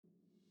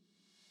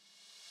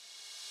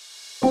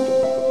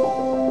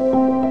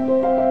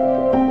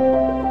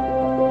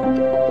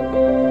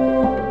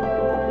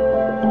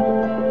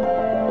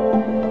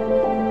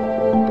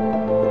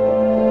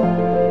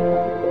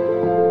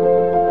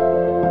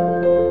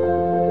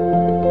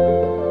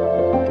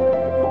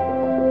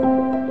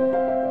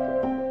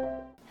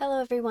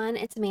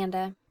it's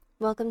Amanda.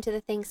 Welcome to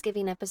the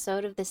Thanksgiving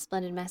episode of the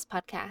Splendid Mess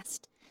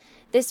podcast.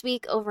 This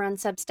week over on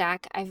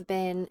Substack, I've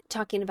been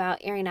talking about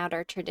airing out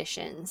our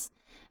traditions.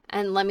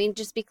 And let me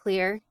just be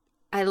clear,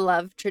 I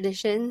love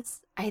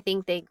traditions. I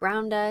think they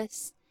ground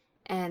us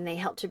and they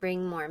help to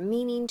bring more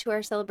meaning to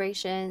our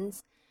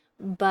celebrations.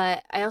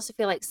 But I also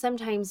feel like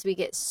sometimes we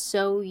get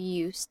so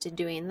used to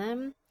doing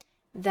them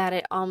that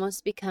it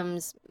almost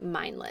becomes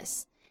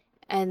mindless.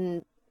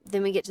 And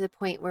then we get to the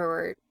point where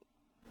we're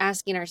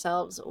asking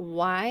ourselves,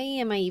 why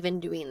am I even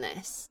doing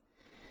this?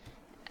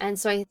 And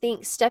so I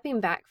think stepping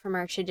back from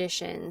our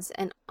traditions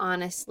and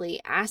honestly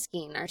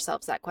asking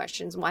ourselves that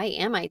questions, why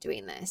am I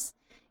doing this,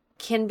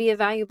 can be a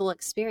valuable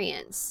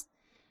experience.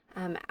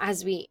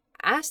 As we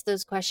ask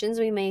those questions,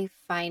 we may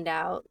find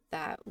out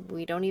that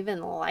we don't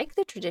even like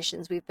the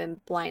traditions we've been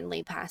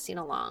blindly passing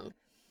along.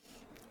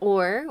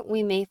 Or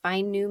we may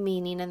find new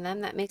meaning in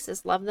them that makes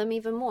us love them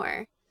even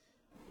more.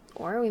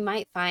 Or we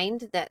might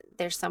find that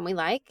there's some we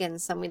like and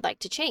some we'd like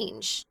to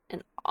change.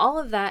 And all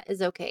of that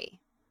is okay.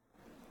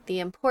 The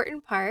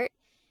important part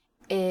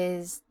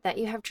is that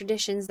you have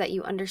traditions that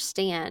you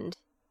understand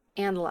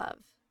and love.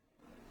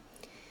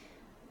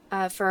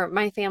 For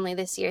my family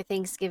this year,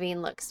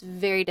 Thanksgiving looks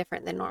very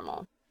different than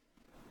normal.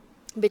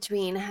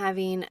 Between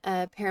having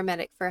a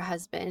paramedic for a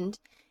husband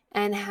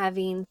and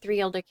having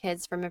 3 older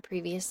kids from a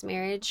previous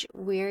marriage,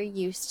 we're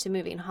used to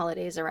moving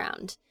holidays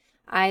around.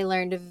 I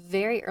learned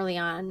very early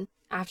on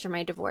after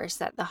my divorce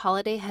that the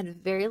holiday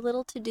had very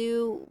little to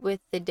do with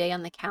the day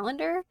on the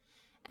calendar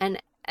and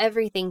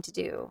everything to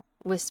do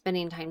with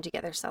spending time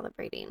together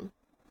celebrating.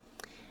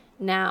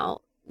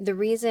 Now, the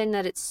reason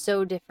that it's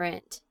so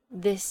different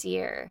this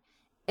year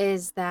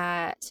is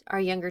that our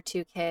younger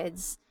 2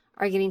 kids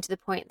are getting to the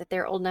point that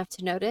they're old enough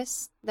to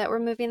notice that we're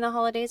moving the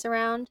holidays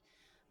around.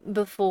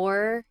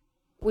 Before,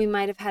 we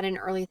might have had an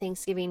early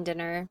Thanksgiving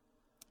dinner,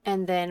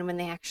 and then when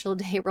the actual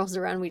day rolls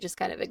around, we just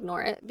kind of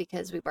ignore it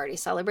because we've already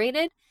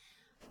celebrated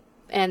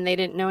and they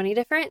didn't know any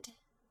different.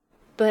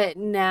 But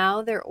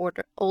now they're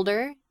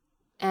older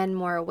and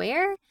more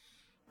aware,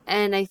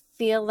 and I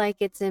feel like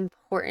it's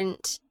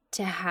important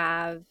to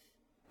have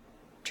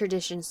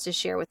traditions to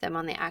share with them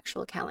on the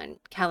actual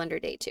calendar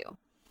day too.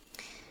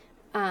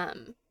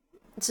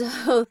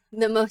 So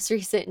the most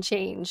recent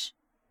change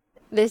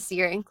this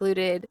year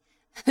included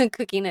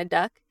cooking a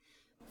duck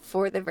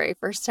for the very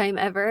first time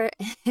ever,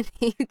 and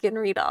you can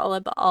read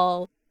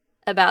all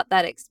about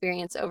that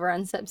experience over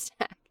on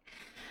Substack.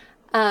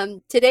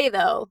 Today,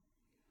 though,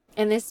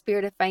 in this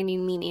spirit of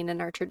finding meaning in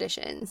our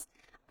traditions,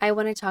 I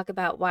want to talk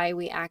about why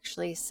we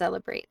actually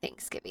celebrate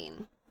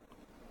Thanksgiving.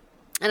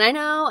 And I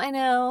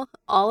know,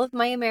 all of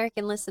my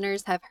American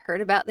listeners have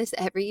heard about this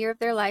every year of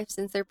their life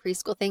since their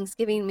preschool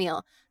Thanksgiving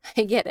meal.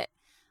 I get it.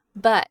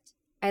 But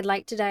I'd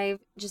like to dive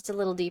just a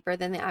little deeper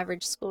than the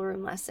average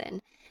schoolroom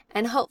lesson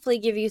and hopefully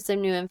give you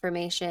some new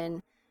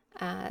information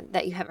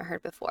that you haven't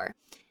heard before.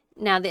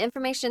 Now, the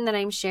information that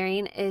I'm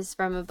sharing is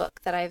from a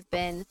book that I've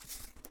been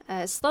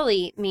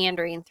slowly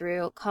meandering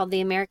through called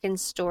The American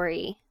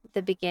Story,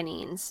 The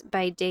Beginnings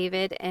by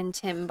David and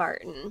Tim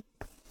Barton.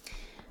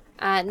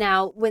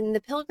 Now, when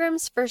the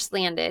Pilgrims first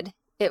landed,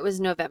 it was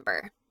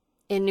November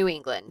in New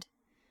England.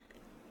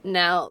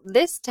 Now,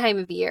 this time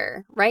of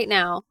year, right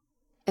now,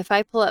 if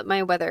I pull up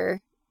my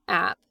weather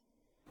app,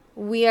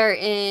 we are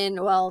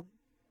in, well,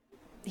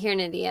 here in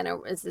Indiana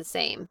is the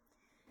same,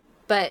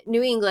 but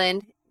New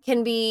England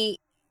can be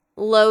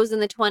lows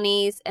in the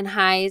 20s and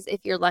highs,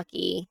 if you're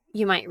lucky,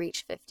 you might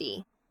reach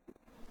 50.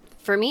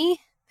 For me,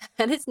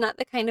 that is not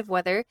the kind of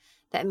weather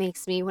that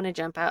makes me want to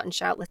jump out and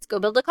shout, let's go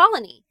build a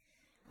colony.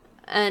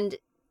 And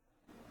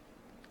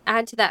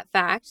add to that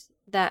fact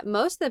that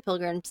most of the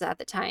pilgrims at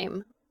the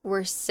time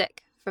were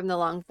sick from the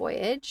long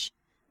voyage,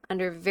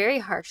 under very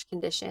harsh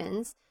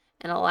conditions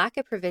and a lack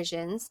of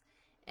provisions.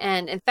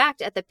 And in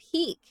fact, at the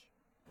peak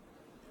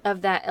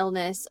of that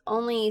illness,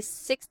 only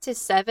 6 to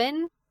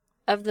 7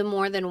 of the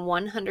more than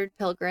 100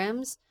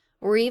 pilgrims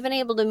were even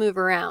able to move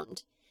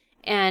around.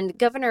 And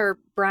Governor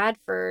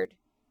Bradford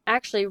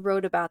actually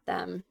wrote about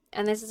them.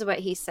 And this is what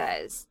he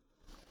says.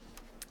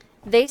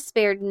 They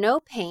spared no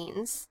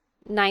pains,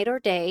 night or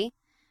day,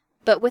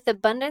 but with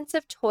abundance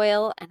of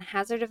toil and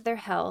hazard of their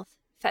health,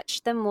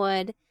 fetched them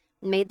wood,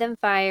 made them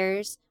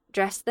fires,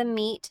 dressed them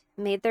meat,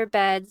 made their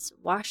beds,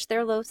 washed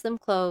their loathsome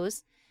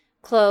clothes,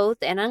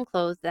 clothed and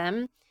unclothed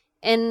them,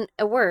 in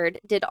a word,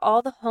 did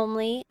all the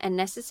homely and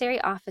necessary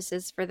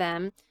offices for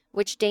them,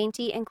 which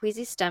dainty and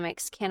queasy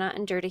stomachs cannot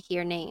endure to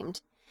hear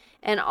named.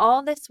 And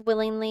all this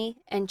willingly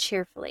and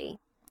cheerfully,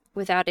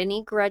 without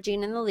any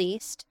grudging in the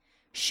least,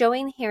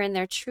 showing herein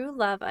their true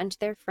love unto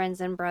their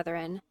friends and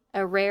brethren,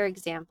 a rare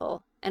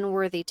example and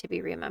worthy to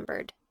be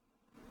remembered.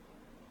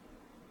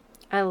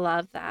 I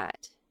love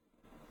that.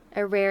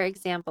 A rare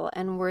example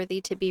and worthy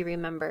to be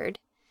remembered.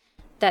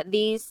 That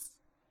these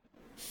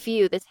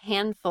few, this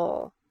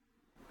handful,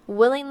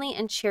 willingly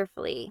and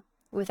cheerfully,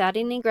 without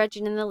any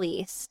grudging in the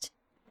least,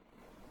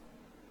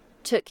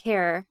 took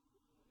care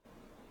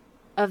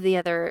of the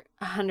other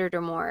 100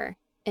 or more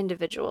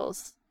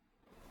individuals.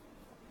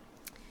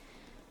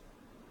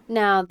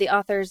 Now, the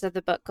authors of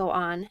the book go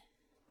on.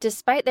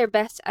 Despite their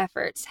best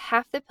efforts,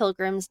 half the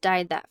Pilgrims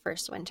died that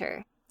first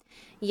winter.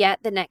 Yet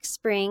the next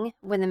spring,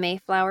 when the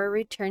Mayflower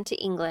returned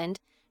to England,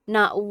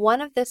 not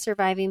one of the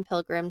surviving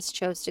Pilgrims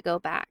chose to go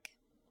back.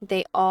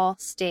 They all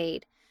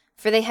stayed,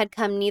 for they had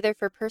come neither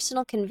for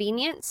personal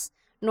convenience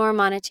nor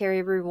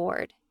monetary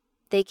reward.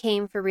 They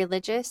came for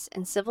religious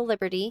and civil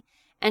liberty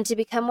and to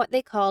become what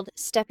they called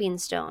stepping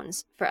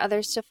stones for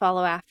others to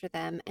follow after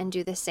them and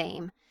do the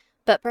same,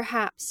 but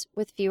perhaps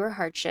with fewer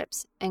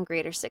hardships and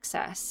greater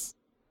success.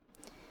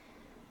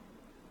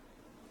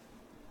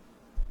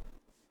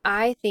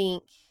 I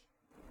think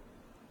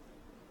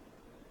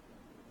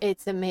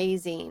it's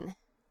amazing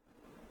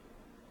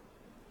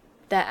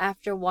that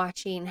after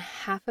watching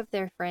half of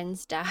their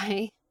friends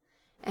die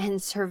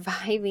and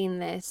surviving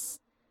this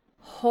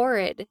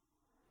horrid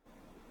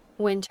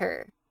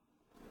winter,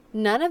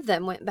 none of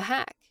them went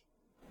back.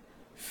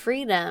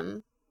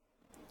 Freedom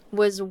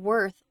was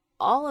worth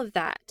all of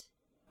that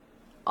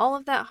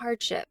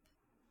hardship.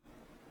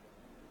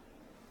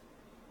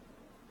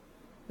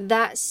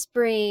 That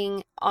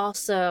spring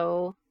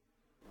also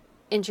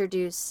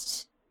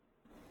introduced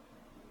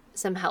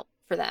some help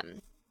for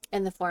them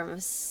in the form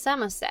of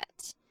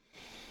Samoset.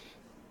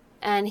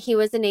 And he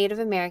was a Native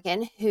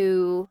American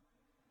who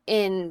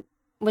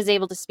was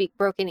able to speak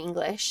broken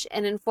English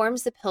and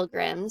informs the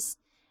Pilgrims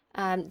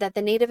that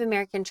the Native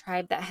American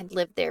tribe that had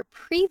lived there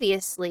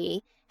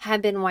previously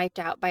had been wiped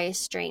out by a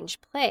strange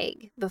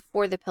plague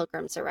before the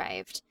Pilgrims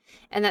arrived,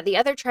 and that the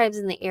other tribes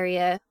in the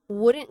area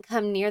wouldn't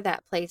come near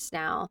that place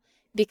now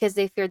because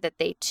they feared that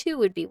they too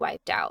would be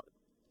wiped out.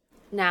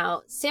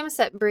 Now,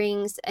 Samoset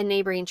brings a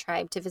neighboring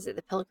tribe to visit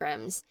the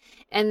Pilgrims,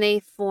 and they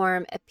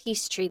form a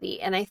peace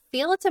treaty. And I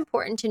feel it's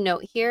important to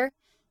note here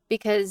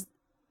because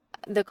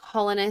the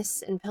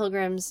colonists and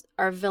Pilgrims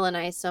are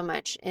villainized so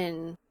much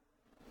in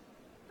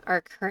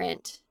our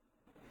current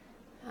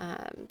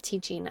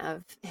teaching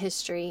of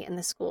history in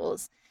the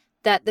schools,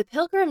 that the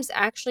Pilgrims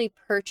actually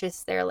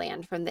purchased their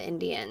land from the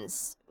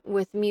Indians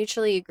with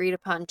mutually agreed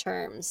upon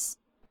terms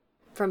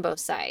from both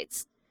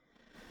sides.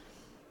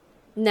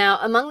 Now,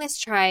 among this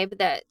tribe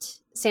that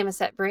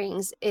Samoset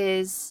brings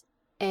is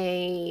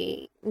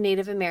a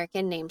Native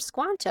American named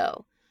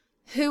Squanto,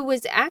 who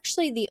was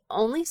actually the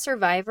only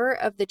survivor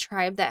of the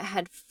tribe that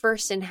had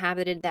first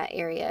inhabited that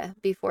area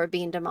before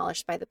being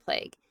demolished by the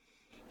plague.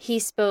 He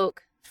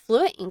spoke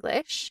fluent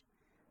English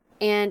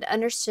and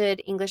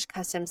understood English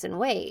customs and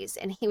ways,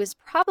 and he was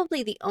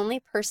probably the only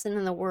person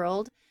in the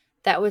world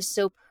that was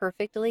so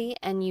perfectly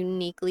and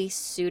uniquely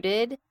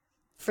suited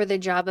for the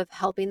job of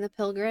helping the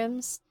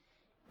Pilgrims.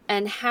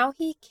 And how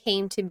he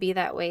came to be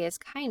that way is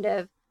kind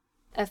of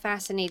a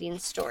fascinating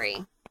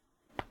story.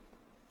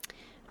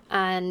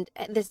 And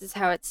this is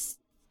how it's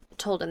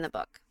told in the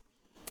book.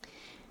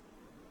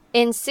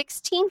 In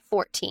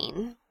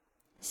 1614,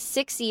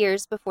 6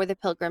 years before the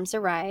Pilgrims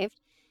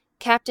arrived,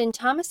 Captain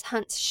Thomas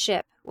Hunt's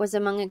ship was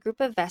among a group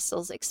of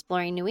vessels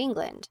exploring New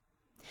England.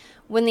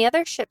 When the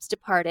other ships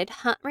departed,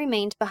 Hunt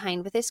remained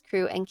behind with his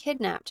crew and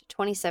kidnapped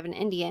 27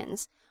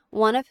 Indians,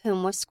 one of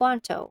whom was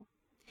Squanto.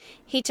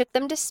 He took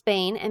them to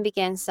Spain and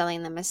began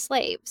selling them as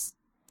slaves.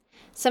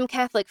 Some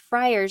Catholic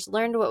friars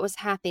learned what was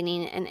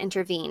happening and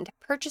intervened,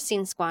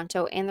 purchasing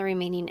Squanto and the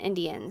remaining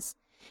Indians.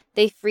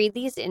 They freed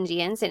these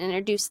Indians and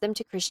introduced them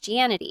to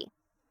Christianity.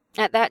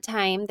 At that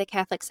time, the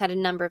Catholics had a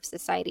number of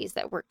societies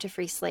that worked to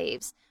free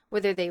slaves,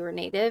 whether they were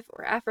native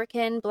or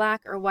African,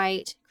 black or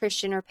white,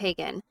 Christian or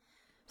pagan.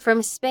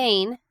 From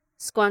Spain,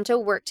 Squanto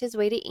worked his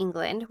way to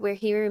England, where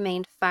he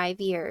remained 5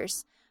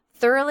 years,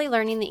 thoroughly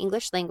learning the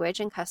English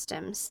language and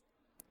customs.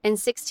 In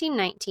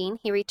 1619,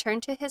 he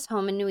returned to his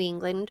home in New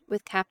England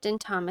with Captain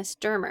Thomas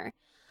Dermer.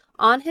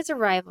 On his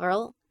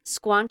arrival,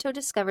 Squanto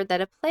discovered that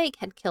a plague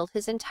had killed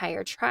his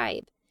entire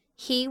tribe.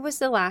 He was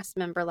the last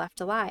member left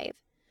alive.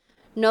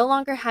 No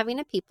longer having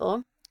a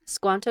people,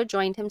 Squanto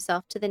joined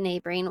himself to the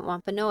neighboring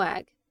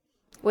Wampanoag.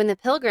 When the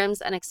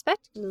Pilgrims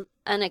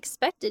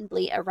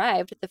unexpectedly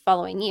arrived the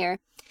following year,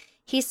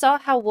 he saw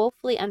how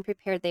woefully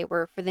unprepared they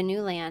were for the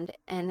new land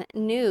and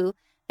knew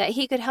that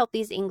he could help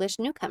these English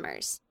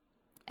newcomers.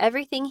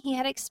 Everything he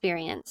had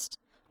experienced,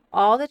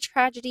 all the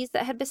tragedies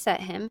that had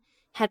beset him,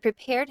 had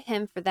prepared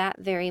him for that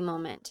very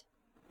moment.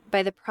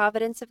 By the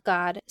providence of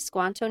God,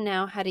 Squanto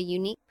now had a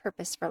unique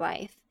purpose for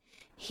life.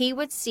 He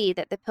would see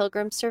that the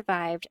Pilgrims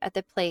survived at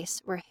the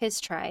place where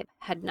his tribe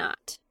had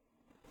not.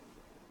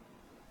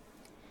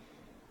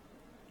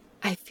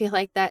 I feel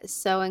like that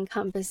so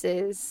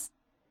encompasses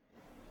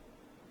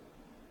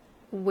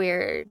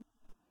where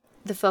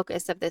the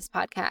focus of this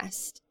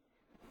podcast,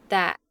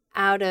 that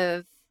out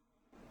of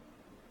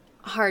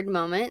hard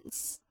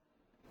moments,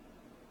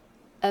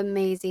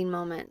 amazing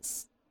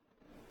moments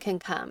can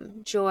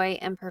come. Joy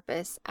and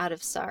purpose out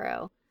of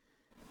sorrow.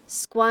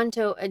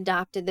 Squanto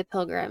adopted the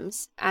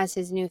Pilgrims as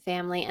his new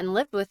family and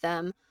lived with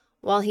them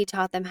while he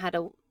taught them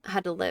how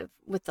to live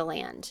with the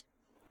land.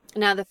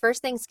 Now, the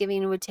first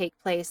Thanksgiving would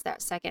take place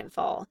that second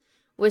fall.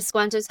 With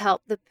Squanto's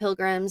help, the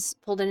Pilgrims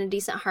pulled in a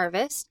decent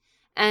harvest,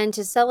 And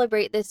to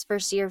celebrate this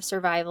first year of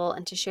survival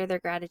and to share their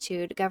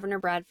gratitude, Governor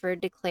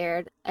Bradford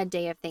declared a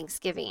day of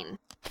Thanksgiving.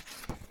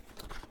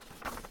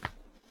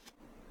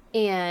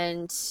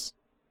 And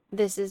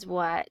this is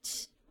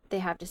what they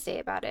have to say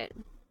about it.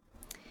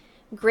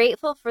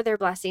 Grateful for their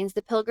blessings,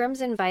 the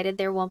Pilgrims invited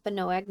their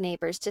Wampanoag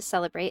neighbors to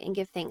celebrate and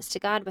give thanks to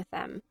God with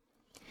them.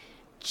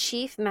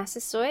 Chief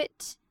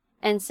Massasoit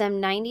and some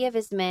 90 of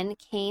his men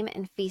came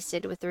and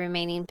feasted with the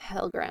remaining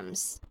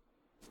Pilgrims.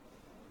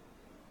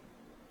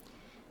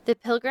 The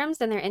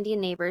Pilgrims and their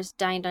Indian neighbors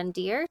dined on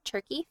deer,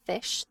 turkey,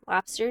 fish,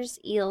 lobsters,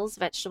 eels,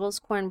 vegetables,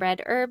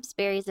 cornbread, herbs,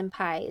 berries, and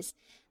pies.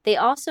 They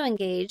also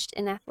engaged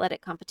in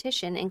athletic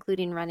competition,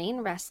 including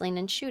running, wrestling,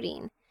 and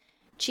shooting.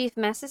 Chief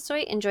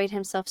Massasoit enjoyed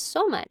himself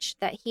so much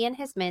that he and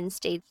his men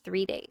stayed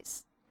 3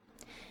 days.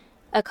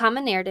 A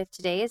common narrative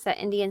today is that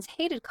Indians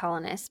hated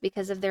colonists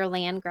because of their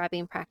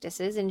land-grabbing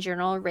practices and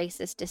general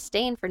racist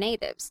disdain for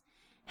natives.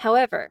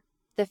 However,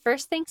 the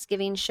first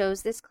Thanksgiving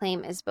shows this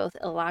claim is both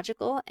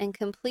illogical and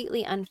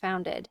completely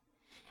unfounded.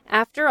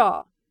 After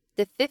all,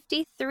 the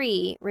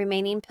 53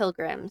 remaining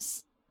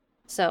Pilgrims,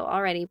 so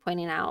already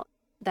pointing out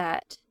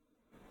that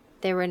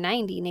there were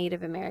 90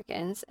 Native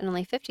Americans and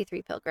only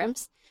 53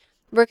 Pilgrims,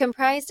 were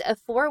comprised of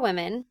 4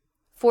 women,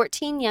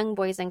 14 young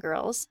boys and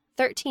girls,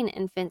 13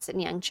 infants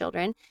and young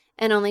children,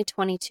 and only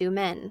 22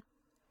 men.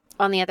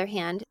 On the other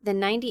hand, the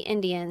 90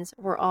 Indians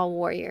were all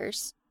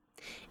warriors.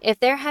 If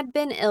there had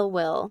been ill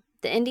will,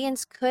 the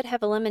Indians could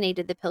have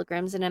eliminated the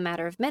Pilgrims in a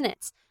matter of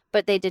minutes,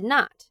 but they did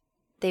not.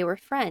 They were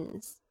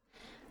friends.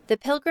 The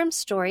Pilgrim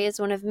story is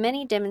one of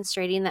many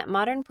demonstrating that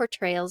modern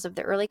portrayals of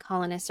the early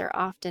colonists are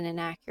often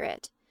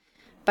inaccurate.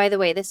 By the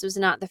way, this was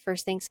not the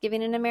first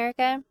Thanksgiving in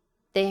America.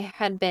 There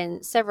had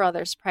been several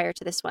others prior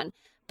to this one,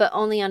 but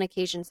only on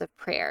occasions of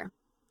prayer.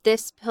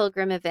 This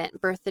Pilgrim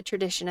event birthed the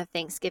tradition of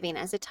Thanksgiving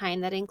as a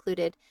time that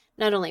included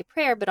not only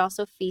prayer, but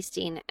also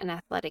feasting and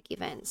athletic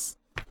events.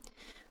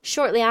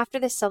 Shortly after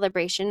this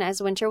celebration,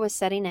 as winter was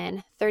setting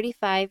in,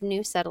 35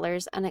 new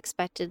settlers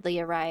unexpectedly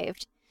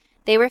arrived.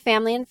 They were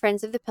family and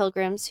friends of the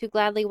Pilgrims who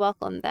gladly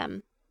welcomed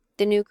them.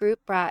 The new group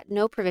brought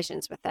no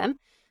provisions with them,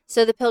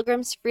 so the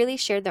Pilgrims freely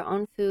shared their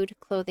own food,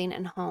 clothing,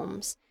 and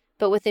homes.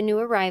 But with the new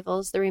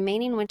arrivals, the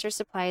remaining winter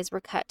supplies were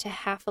cut to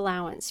half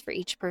allowance for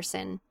each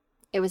person.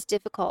 It was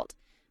difficult,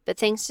 but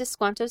thanks to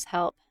Squanto's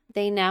help,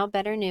 they now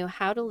better knew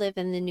how to live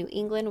in the New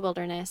England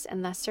wilderness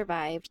and thus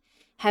survived,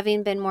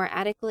 having been more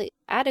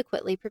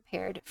adequately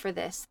prepared for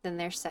this than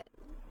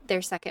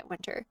their second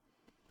winter.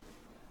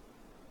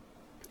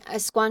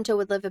 Squanto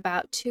would live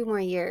about 2 more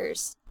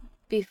years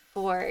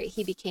before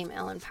he became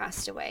ill and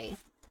passed away.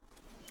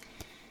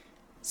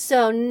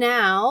 So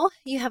now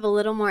you have a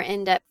little more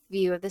in-depth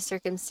view of the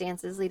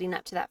circumstances leading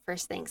up to that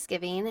first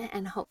Thanksgiving,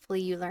 and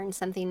hopefully you learned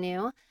something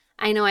new.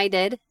 I know I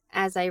did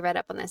as I read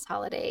up on this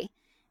holiday.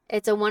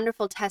 It's a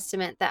wonderful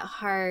testament that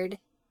hard,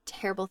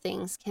 terrible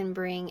things can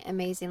bring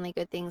amazingly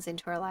good things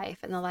into our life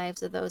and the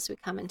lives of those we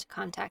come into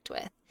contact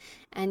with.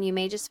 And you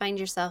may just find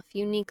yourself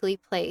uniquely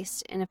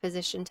placed in a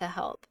position to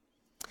help.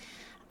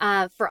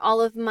 For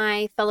all of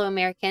my fellow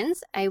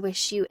Americans, I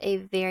wish you a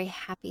very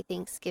happy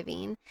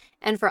Thanksgiving.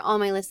 And for all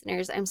my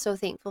listeners, I'm so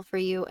thankful for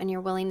you and your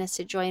willingness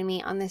to join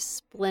me on this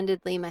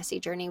splendidly messy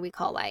journey we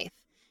call life.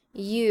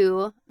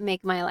 You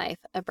make my life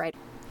a bright.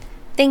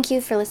 Thank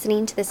you for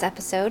listening to this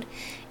episode.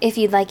 If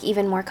you'd like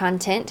even more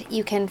content,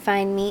 you can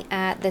find me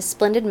at The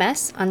Splendid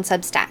Mess on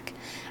Substack.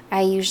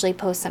 I usually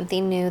post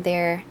something new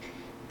there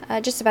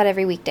just about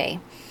every weekday.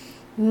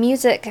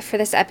 Music for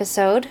this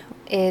episode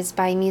is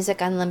by Music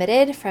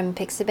Unlimited from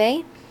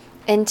Pixabay.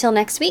 Until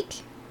next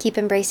week, keep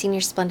embracing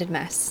your splendid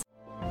mess.